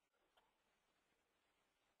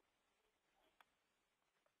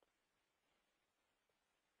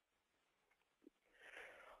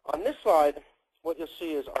 On this slide, what you'll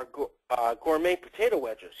see is our gourmet potato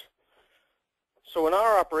wedges. So in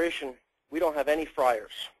our operation, we don't have any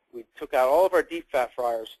fryers. We took out all of our deep fat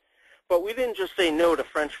fryers, but we didn't just say no to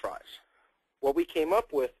French fries. What we came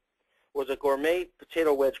up with was a gourmet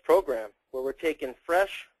potato wedge program where we're taking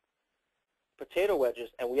fresh potato wedges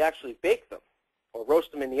and we actually bake them or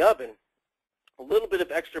roast them in the oven, a little bit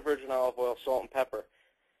of extra virgin olive oil, salt, and pepper.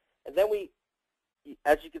 And then we,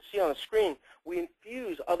 as you can see on the screen, we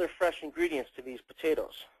infuse other fresh ingredients to these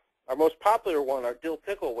potatoes. Our most popular one, our dill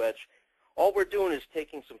pickle wedge, all we're doing is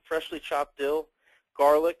taking some freshly chopped dill,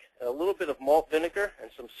 garlic, and a little bit of malt vinegar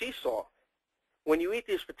and some sea salt. When you eat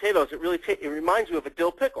these potatoes, it reminds you of a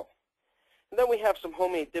dill pickle. And then we have some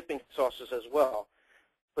homemade dipping sauces as well.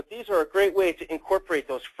 But these are a great way to incorporate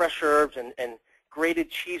those fresh herbs and grated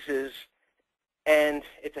cheeses, and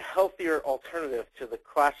it's a healthier alternative to the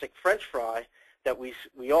classic French fry that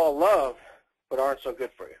we all love but aren't so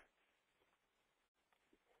good for you.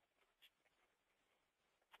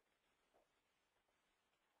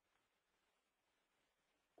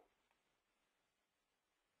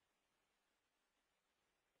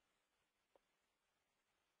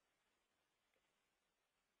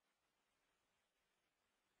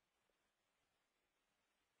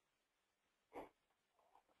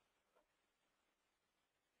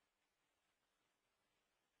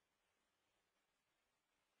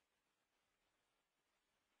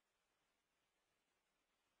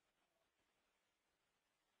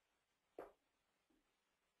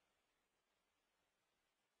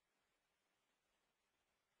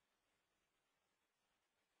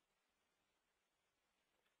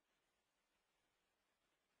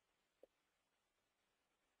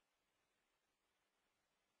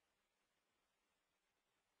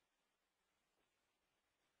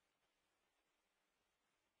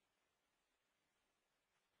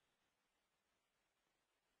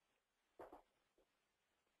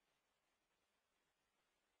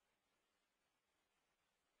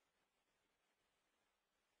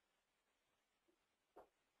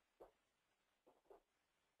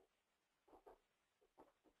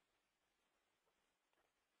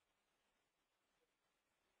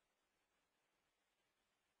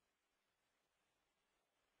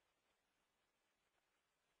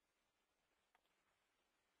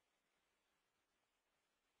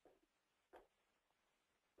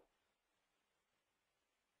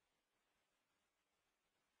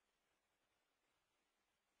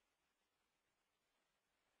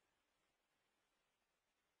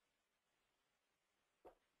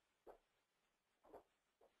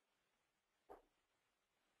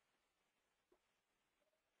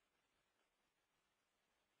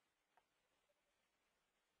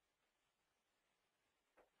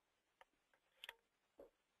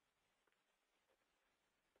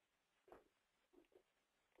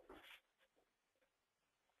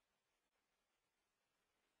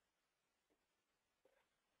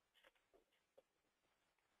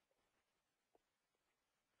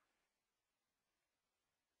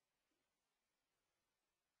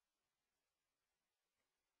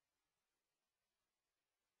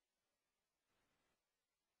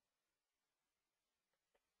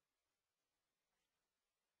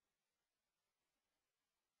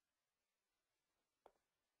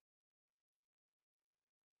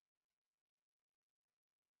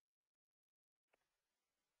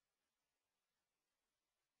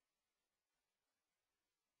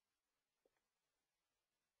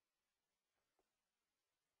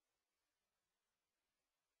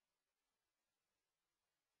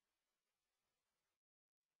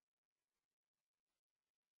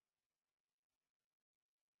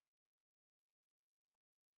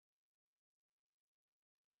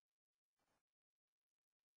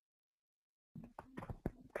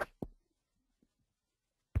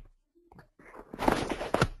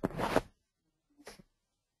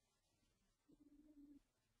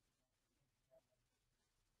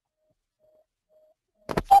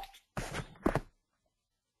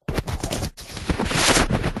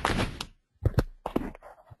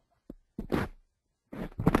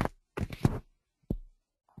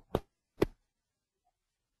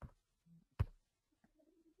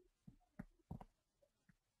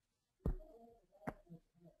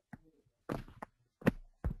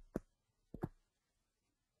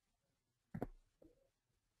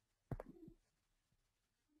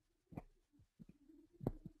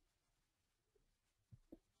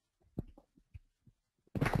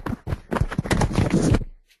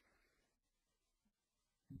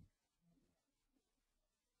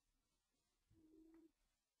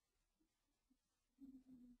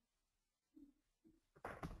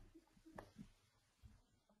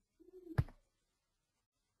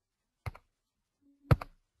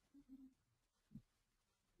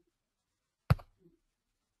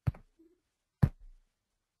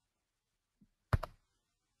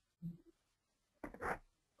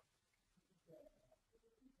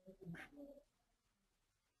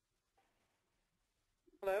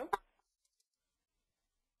 Hello?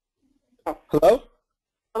 Hello?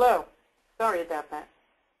 Hello. Sorry about that.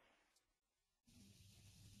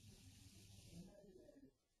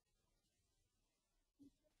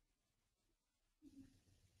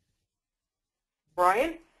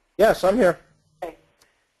 Brian? Yes, I'm here. Okay.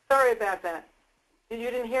 Sorry about that. You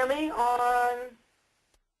didn't hear me on?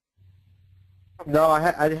 Okay. No, I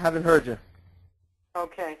haven't heard you.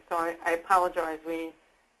 Okay, so I apologize. We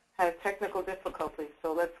had technical difficulties,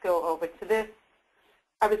 so let's go over to this.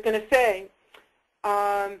 I was going to say,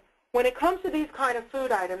 when it comes to these kind of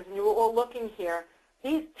food items, and you were all looking here,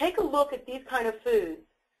 take a look at these kind of foods,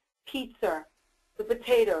 pizza, the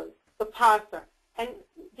potatoes, the pasta, and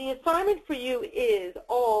the assignment for you is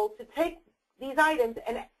all to take these items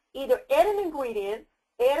and either add an ingredient,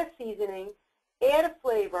 add a seasoning, add a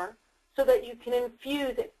flavor, so that you can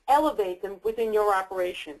infuse and elevate them within your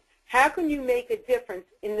operation. How can you make a difference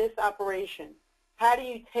in this operation? How do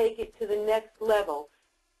you take it to the next level?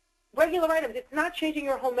 Regular items, it's not changing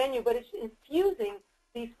your whole menu, but it's infusing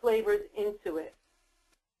these flavors into it.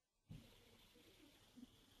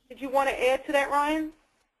 Did you want to add to that, Ryan?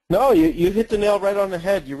 No, you hit the nail right on the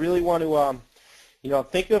head. You really want to,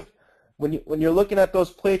 think of when you're looking at those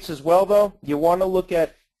plates as well, though. You want to look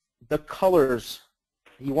at the colors.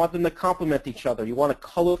 You want them to complement each other. You want a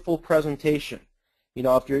colorful presentation.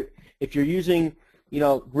 If you're using,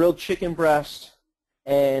 grilled chicken breast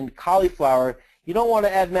and cauliflower, you don't want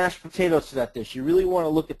to add mashed potatoes to that dish. You really want to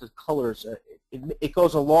look at the colors. It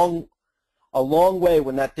goes a long way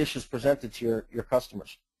when that dish is presented to your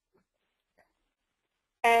customers.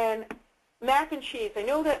 And mac and cheese, I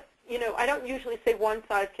know that, I don't usually say one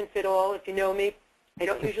size can fit all. If you know me, I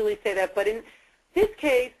don't usually say that. But in this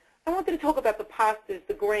case, I wanted to talk about the pastas,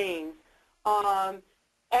 the grains, and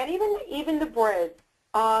even the bread.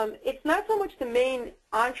 It's not so much the main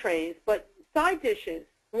entrees, but side dishes.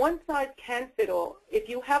 One size can fit all. If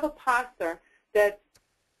you have a pasta that's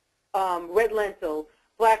red lentil,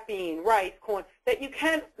 black bean, rice, corn, that you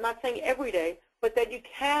can, I'm not saying every day, but that you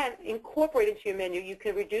can incorporate into your menu. You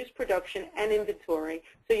can reduce production and inventory,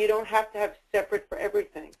 so you don't have to have separate for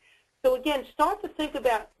everything. So again, start to think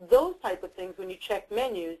about those type of things when you check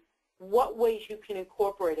menus, what ways you can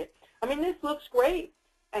incorporate it. I mean, this looks great,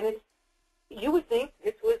 and you would think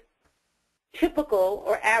this was typical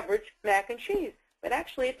or average mac and cheese, but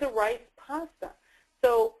actually it's a rice pasta.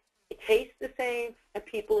 So it tastes the same, and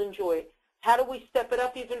people enjoy it. How do we step it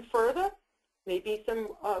up even further? Maybe some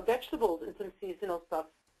vegetables and some seasonal stuff.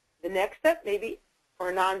 The next step, maybe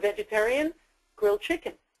for a non-vegetarian, grilled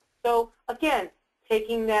chicken. So again,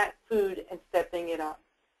 taking that food and stepping it up.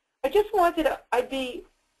 I just wanted to,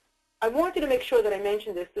 I wanted to make sure that I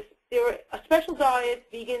mentioned this. There are a special diet,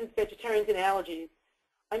 vegans, vegetarians, and allergies.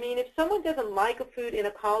 I mean, if someone doesn't like a food in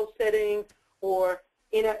a college setting or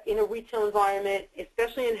in a retail environment,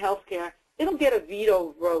 especially in healthcare, it'll get a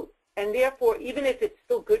veto vote. And therefore, even if it's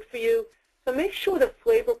still good for you, so make sure the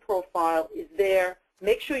flavor profile is there.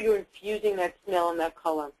 Make sure you're infusing that smell and that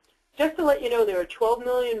color. Just to let you know, there are 12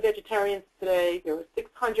 million vegetarians today. There are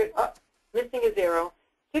 600, missing a zero,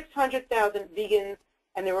 600,000 vegans,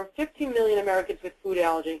 and there are 15 million Americans with food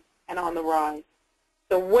allergy and on the rise.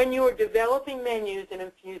 So when you are developing menus and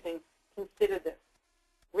infusing, consider this.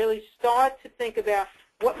 Really start to think about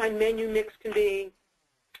what my menu mix can be.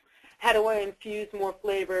 How do I infuse more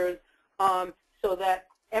flavors so that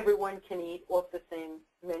everyone can eat off the same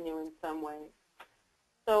menu in some way.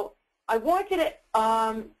 So I wanted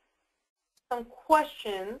to, some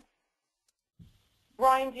questions.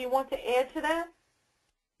 Ryan, do you want to add to that?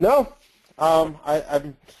 No.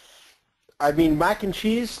 I mean, mac and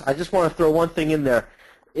cheese, I just want to throw one thing in there.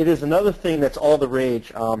 It is another thing that's all the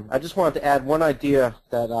rage. I just wanted to add one idea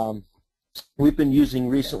that we've been using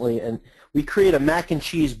recently, and we create a mac and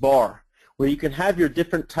cheese bar where you can have your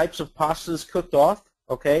different types of pastas cooked off,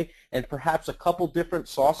 okay, and perhaps a couple different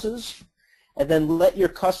sauces, and then let your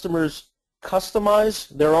customers customize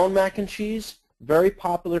their own mac and cheese. Very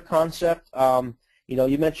popular concept. You know,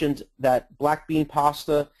 you mentioned that black bean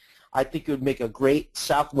pasta. I think it would make a great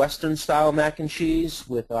southwestern style mac and cheese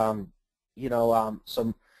with, you know,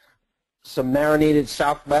 some marinated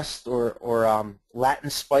Southwest or Latin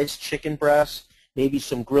spiced chicken breast, maybe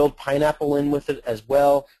some grilled pineapple in with it as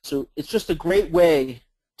well. So it's just a great way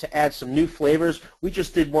to add some new flavors. We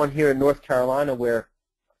just did one here in North Carolina where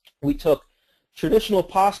we took traditional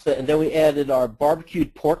pasta and then we added our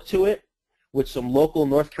barbecued pork to it with some local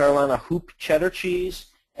North Carolina hoop cheddar cheese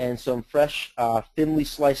and some fresh thinly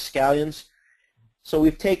sliced scallions. So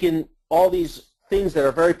we've taken all these things that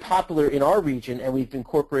are very popular in our region and we've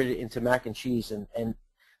incorporated it into mac and cheese, and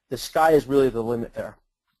the sky is really the limit there.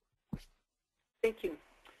 Thank you.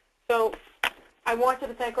 So I wanted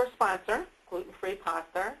to thank our sponsor, Gluten-free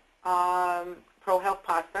Pasta, Pro Health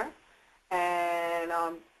Pasta, and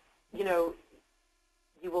you know,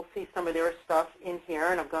 you will see some of their stuff in here,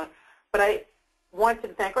 and but I wanted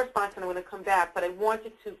to thank our sponsor, and I'm going to come back, but I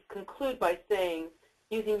wanted to conclude by saying,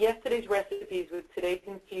 using yesterday's recipes with today's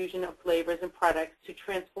infusion of flavors and products to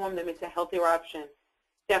transform them into healthier options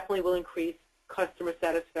definitely will increase customer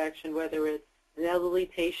satisfaction, whether it's an elderly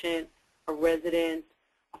patient, a resident,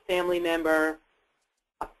 a family member,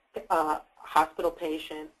 a hospital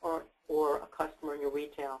patient, or a customer in your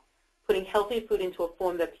retail. Putting healthy food into a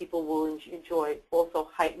form that people will enjoy also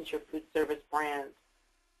heightens your food service brand.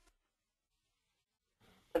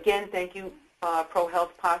 Again, thank you, Pro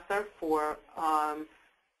Health Pasta, for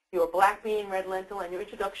your black bean, red lentil, and your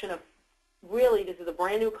introduction of, really, this is a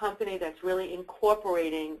brand new company that's really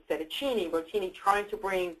incorporating fettuccine, rotini, trying to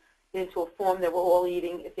bring it into a form that we're all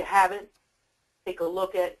eating. If you haven't, take a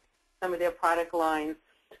look at some of their product lines.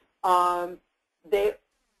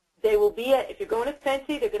 They will be at, if you're going to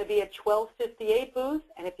Fenty, they're going to be at 1258 booth,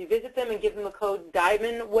 and if you visit them and give them the code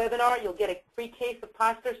DIAMOND webinar, you'll get a free case of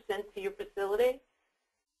pasta sent to your facility.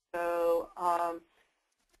 So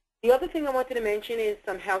the other thing I wanted to mention is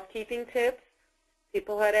some housekeeping tips.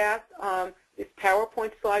 People had asked, this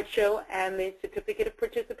PowerPoint slideshow and the certificate of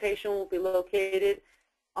participation will be located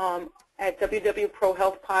at www.Pro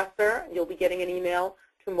Health Pasta. You'll be getting an email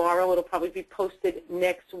tomorrow. It'll probably be posted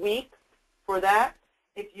next week for that.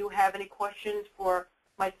 If you have any questions for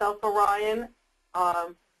myself or Ryan,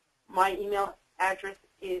 my email address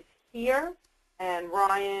is here, and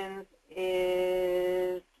Ryan's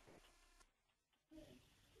is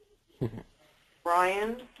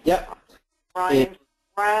Ryan. Yep. Ryan's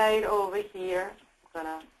right over here. I'm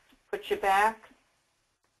going to put you back.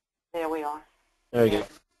 There we are. There you go.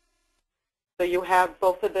 So you have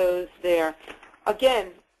both of those there. Again,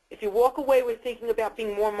 if you walk away with thinking about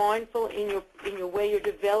being more mindful in your way you're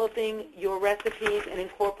developing your recipes and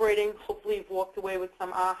incorporating, hopefully you've walked away with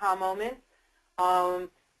some aha moments. I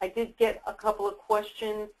did get a couple of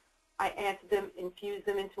questions. I answered them, infused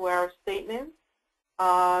them into our statements.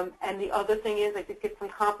 And the other thing is I did get some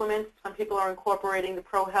compliments. Some people are incorporating the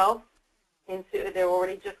Pro Health into, they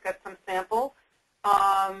already just got some samples.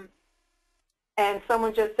 And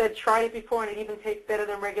someone just said, tried it before and it even tastes better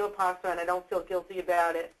than regular pasta, and I don't feel guilty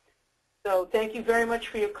about it. So thank you very much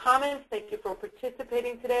for your comments. Thank you for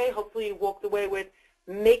participating today. Hopefully you walked away with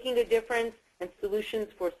making a difference and solutions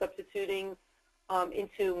for substituting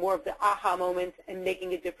into more of the aha moments and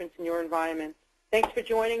making a difference in your environment. Thanks for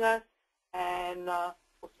joining us, and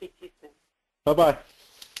we'll speak to you soon. Bye-bye.